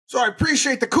So I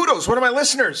appreciate the kudos. One of my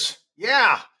listeners.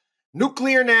 Yeah.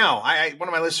 Nuclear now. One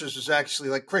of my listeners was actually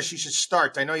like, Chris, you should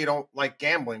start. I know you don't like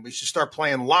gambling, but you should start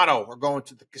playing lotto or going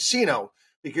to the casino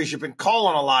because you've been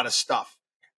calling a lot of stuff.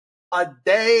 A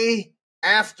day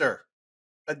after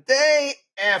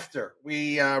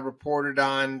we reported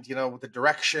on, the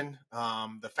direction,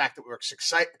 the fact that we were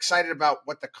excited about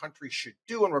what the country should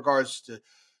do in regards to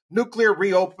nuclear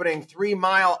reopening 3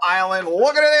 Mile Island.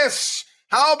 Look at this.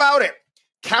 How about it?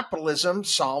 Capitalism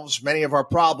solves many of our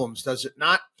problems, does it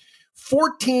not?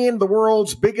 14 of the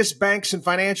world's biggest banks and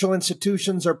financial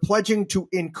institutions are pledging to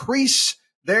increase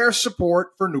their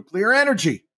support for nuclear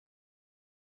energy.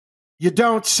 You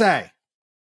don't say.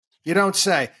 You don't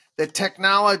say. The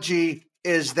technology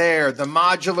is there. The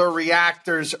modular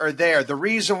reactors are there. The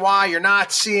reason why you're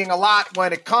not seeing a lot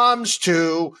when it comes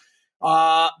to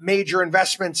major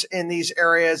investments in these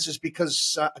areas is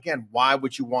because, again, why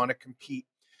would you want to compete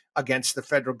against the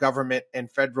federal government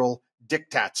and federal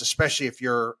diktats, especially if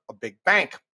you're a big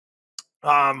bank?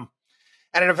 At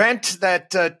an event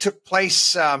that took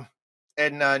place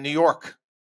in New York,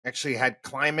 actually had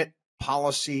climate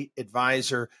policy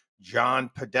advisor John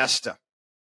Podesta.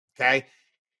 Okay.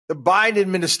 The Biden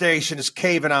administration is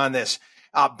caving on this.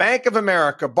 Bank of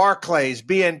America, Barclays,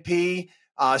 BNP,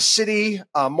 Citi,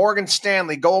 Morgan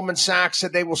Stanley, Goldman Sachs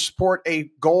said they will support a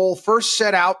goal first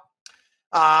set out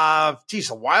a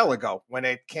while ago when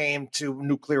it came to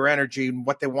nuclear energy and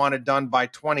what they wanted done by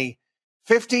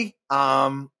 2050.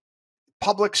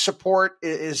 Public support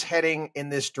is heading in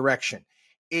this direction.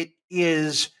 It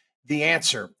is the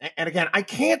answer. And again, I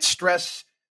can't stress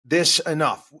this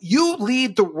enough. You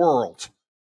lead the world.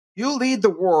 You lead the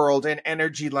world in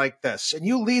energy like this, and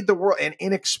you lead the world in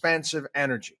inexpensive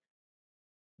energy.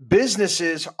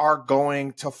 Businesses are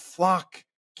going to flock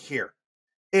here.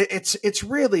 It's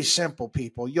really simple,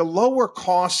 people. You lower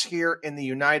costs here in the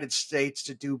United States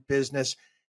to do business.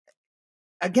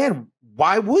 Again,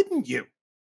 why wouldn't you?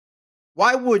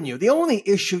 Why wouldn't you? The only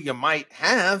issue you might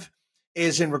have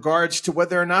is in regards to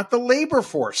whether or not the labor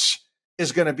force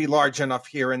is going to be large enough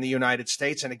here in the United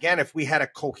States. And again, if we had a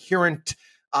coherent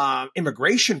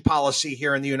immigration policy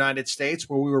here in the United States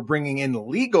where we were bringing in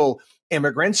legal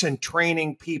immigrants and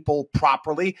training people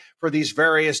properly for these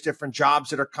various different jobs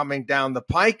that are coming down the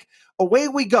pike, away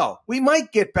we go. We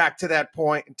might get back to that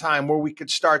point in time where we could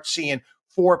start seeing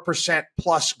 4%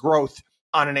 plus growth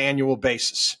on an annual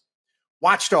basis.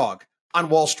 WatchDog on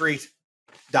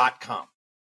WallStreet.com.